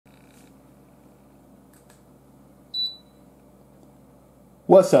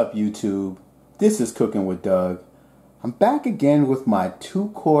What's up, YouTube? This is Cooking with Doug. I'm back again with my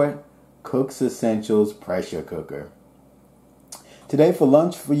 2-quart Cook's Essentials pressure cooker. Today for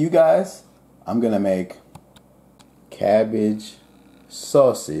lunch for you guys, I'm gonna make cabbage,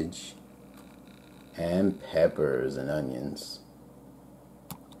 sausage, and peppers and onions.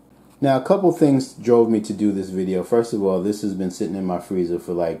 Now, a couple things drove me to do this video. First of all, this has been sitting in my freezer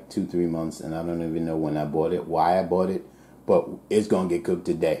for like 2-3 months, and I don't even know when I bought it, why I bought it, but it's gonna get cooked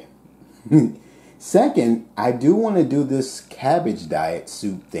today. Second, I do want to do this cabbage diet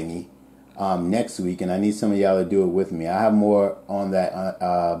soup thingy next week, and I need some of y'all to do it with me. I have more on that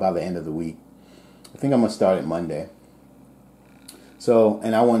by the end of the week. I think I'm gonna start it Monday. So,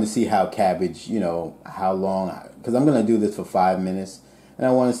 and I want to see how cabbage, how long, because I'm gonna do this for 5 minutes, and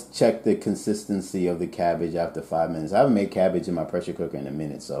I want to check the consistency of the cabbage after 5 minutes. I haven't made cabbage in my pressure cooker in a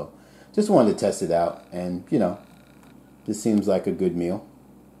minute, so just wanted to test it out, and this seems like a good meal.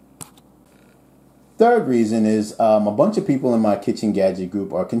 Third reason is a bunch of people in my kitchen gadget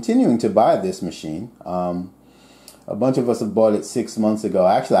group are continuing to buy this machine. A bunch of us have bought it 6 months ago.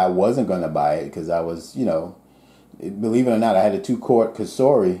 Actually, I wasn't going to buy it because I was, believe it or not, I had a 2-quart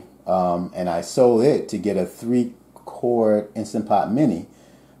Kasori, and I sold it to get a 3-quart Instant Pot Mini.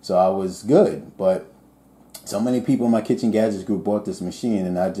 So I was good. But so many people in my kitchen gadgets group bought this machine,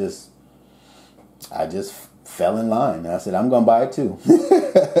 and I just fell in line. I said, I'm going to buy it too.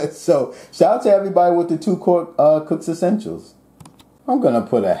 So shout out to everybody with the 2-quart Cook's Essentials. I'm going to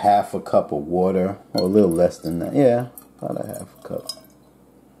put a half a cup of water, or a little less than that. Yeah, about a half a cup.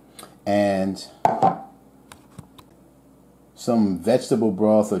 And some vegetable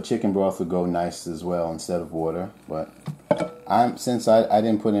broth or chicken broth would go nice as well instead of water. But since I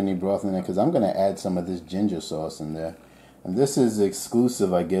didn't put any broth in there, because I'm going to add some of this ginger sauce in there. And this is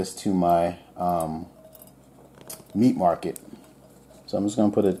exclusive, I guess, to my meat market. So I'm just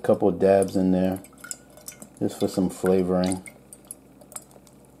going to put a couple of dabs in there just for some flavoring.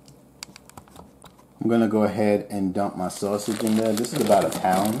 I'm going to go ahead and dump my sausage in there. This is about a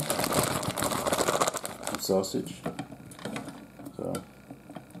pound of sausage. So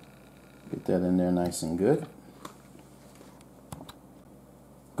get that in there nice and good. I'm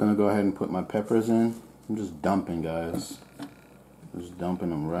going to go ahead and put my peppers in. I'm just dumping, guys. Just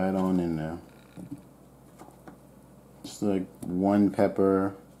dumping them right on in there. Just like 1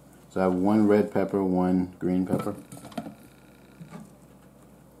 pepper. So I have 1 red pepper, 1 green pepper.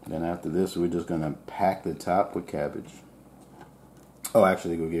 Then after this, we're just going to pack the top with cabbage. Oh,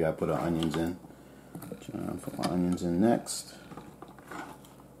 actually, I put our onions in. Put my onions in next.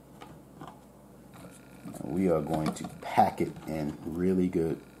 And we are going to pack it in really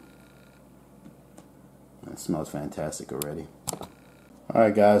good. It smells fantastic already.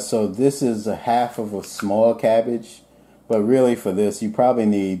 Alright guys, so this is a half of a small cabbage, but really for this you probably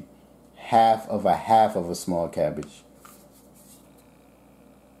need half of a small cabbage.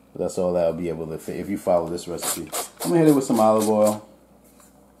 That's all that'll be able to fit if you follow this recipe. I'm gonna hit it with some olive oil.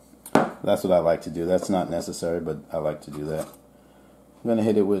 That's what I like to do. That's not necessary, but I like to do that. I'm gonna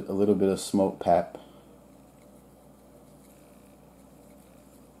hit it with a little bit of smoked pap.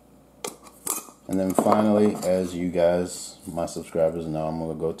 And then finally, as you guys, my subscribers know, I'm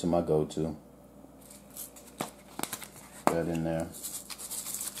going to go to my go-to. Put that in there.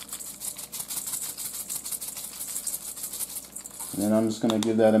 And then I'm just going to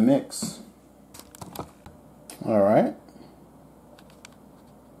give that a mix. Alright.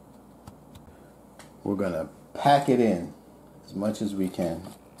 We're going to pack it in as much as we can.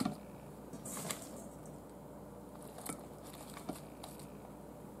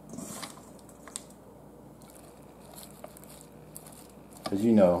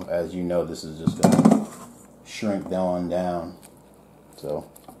 As you know, this is just going to shrink down. So,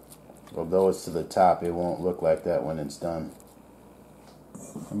 although it's to the top, it won't look like that when it's done.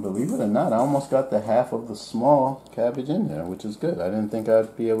 And believe it or not, I almost got the half of the small cabbage in there, which is good. I didn't think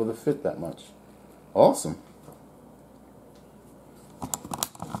I'd be able to fit that much. Awesome.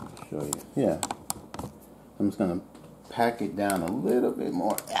 Show you. Yeah. I'm just going to pack it down a little bit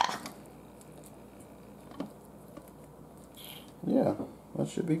more. Yeah. That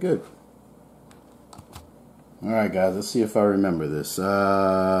should be good. Alright guys, let's see if I remember this.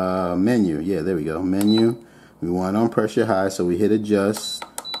 Menu. Yeah, there we go. Menu. We want on pressure high, so we hit adjust.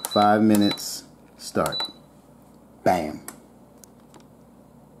 5 minutes. Start. Bam.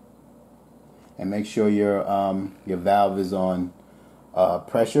 And make sure your valve is on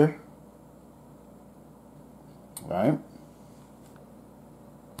pressure. Alright.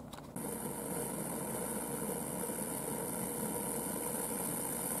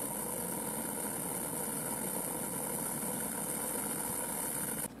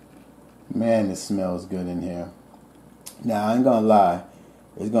 Man, it smells good in here. Now, I ain't gonna lie.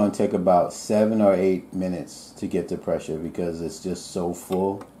 It's gonna take about 7 or 8 minutes to get to pressure because it's just so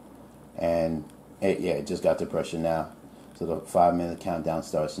full. And it just got to pressure now. So the 5-minute countdown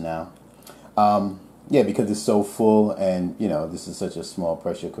starts now. Yeah, because it's so full, and you know, this is such a small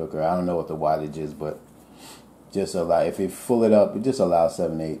pressure cooker. I don't know what the wattage is, but just if you fill it up, it just allows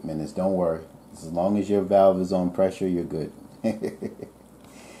 7 to 8 minutes. Don't worry. As long as your valve is on pressure, you're good.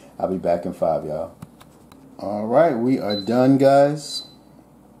 I'll be back in 5, y'all. All right, we are done, guys.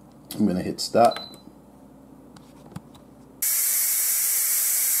 I'm gonna hit stop.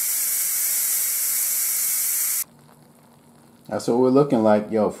 That's what we're looking like.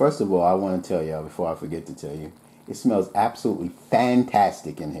 Yo, first of all, I want to tell y'all before I forget to tell you, it smells absolutely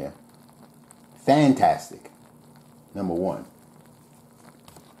fantastic in here. Fantastic. Number one.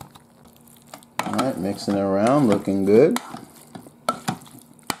 All right, mixing it around, looking good.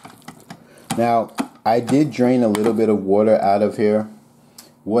 Now, I did drain a little bit of water out of here.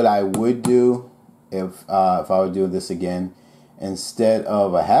 What I would do if I would do this again, instead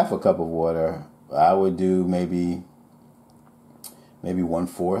of a half a cup of water, I would do maybe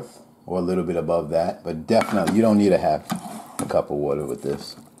 1/4 or a little bit above that. But definitely, you don't need a half a cup of water with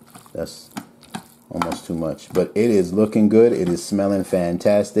this. That's almost too much. But it is looking good. It is smelling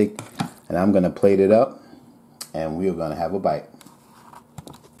fantastic. And I'm going to plate it up, and we're going to have a bite.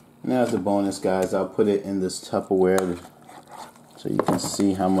 Now, as a bonus, guys, I'll put it in this Tupperware so you can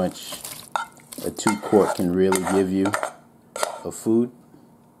see how much a 2-quart can really give you of food.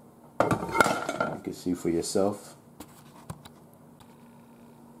 You can see for yourself.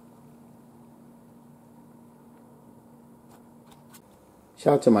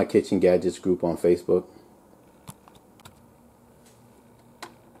 Shout out to my Kitchen Gadgets group on Facebook.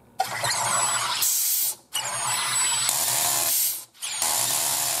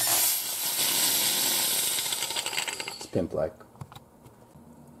 It's pimp-like.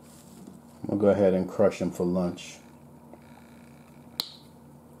 We'll go ahead and crush them for lunch.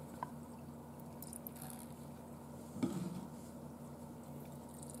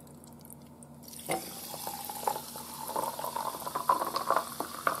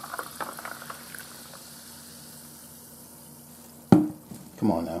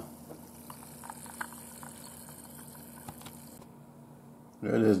 Come on now.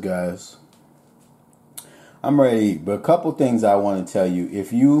 There it is, guys. I'm ready, but a couple things I want to tell you.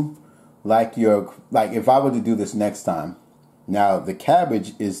 If you like if I were to do this next time, now the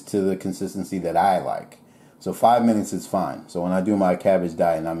cabbage is to the consistency that I like. So 5 minutes is fine. So when I do my cabbage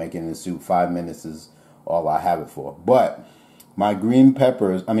diet and I'm making the soup, 5 minutes is all I have it for. But my red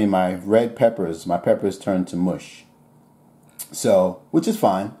peppers, my peppers turn to mush. So, which is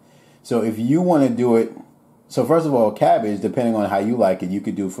fine. So if you want to do it, so first of all, cabbage, depending on how you like it, you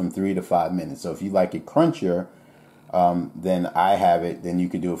could do from 3 to 5 minutes. So if you like it crunchier, then I have it, then you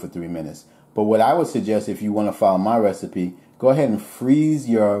could do it for 3 minutes. But what I would suggest, if you want to follow my recipe, go ahead and freeze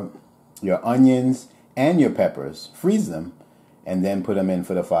your onions and your peppers. Freeze them and then put them in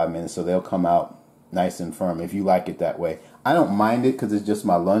for the 5 minutes so they'll come out nice and firm if you like it that way. I don't mind it because it's just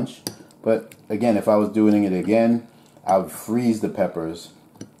my lunch. But again, if I was doing it again, I would freeze the peppers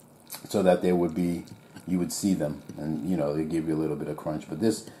so that you would see them, and you know, they give you a little bit of crunch. But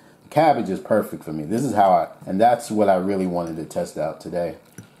this cabbage is perfect for me. This is and that's what I really wanted to test out today.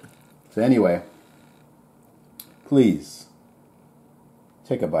 So anyway, please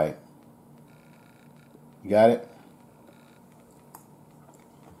take a bite. You got it?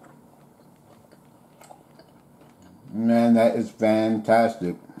 Man, that is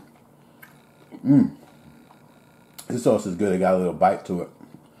fantastic. This sauce is good. It got a little bite to it.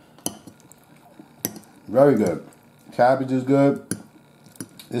 Very good. Cabbage is good.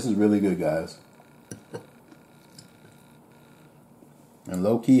 This is really good, guys. And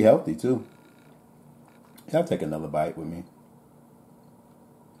low-key healthy, too. I'll take another bite with me.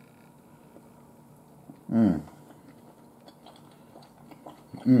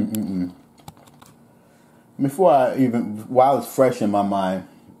 While it's fresh in my mind,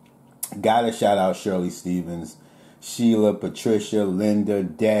 gotta shout out Shirley Stevens, Sheila, Patricia, Linda,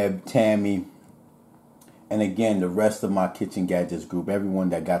 Deb, Tammy, and again, the rest of my Kitchen Gadgets group, everyone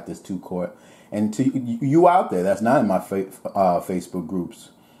that got this 2-quart. And to you out there that's not in my Facebook groups,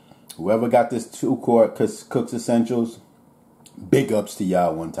 whoever got this 2-quart Cooks Essentials, big ups to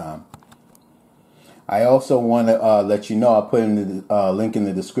y'all one time. I also want to let you know, I'll put in the link in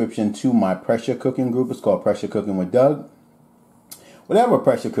the description to my pressure cooking group. It's called Pressure Cooking with Doug. Whatever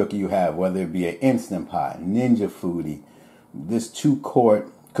pressure cooker you have, whether it be an Instant Pot, Ninja Foodie, this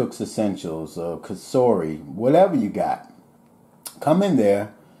 2-quart Cooks Essentials, Kasori, whatever you got, come in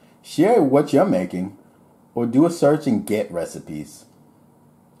there, Share what you're making, or do a search and get recipes.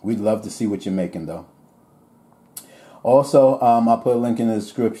 We'd love to see what you're making, though. Also, I'll put a link in the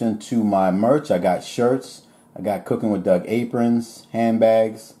description to my merch. I got shirts. I got Cooking with Doug aprons,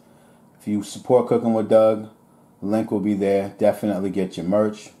 handbags. If you support Cooking with Doug, the link will be there. Definitely get your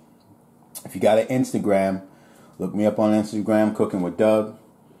merch. If you got an Instagram, look me up on Instagram, Cooking with Doug.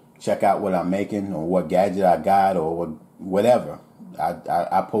 Check out what I'm making or what gadget I got or whatever.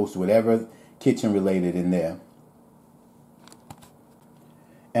 I post whatever kitchen related in there.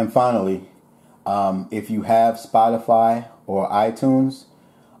 And finally, if you have Spotify or iTunes,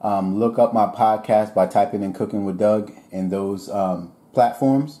 look up my podcast by typing in Cooking with Doug in those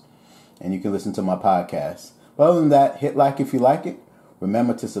platforms, and you can listen to my podcast. But other than that, hit like if you like it.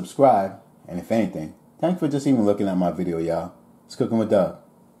 Remember to subscribe. And if anything, thanks for just even looking at my video, y'all. It's Cooking with Doug.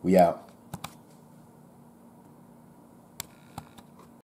 We out.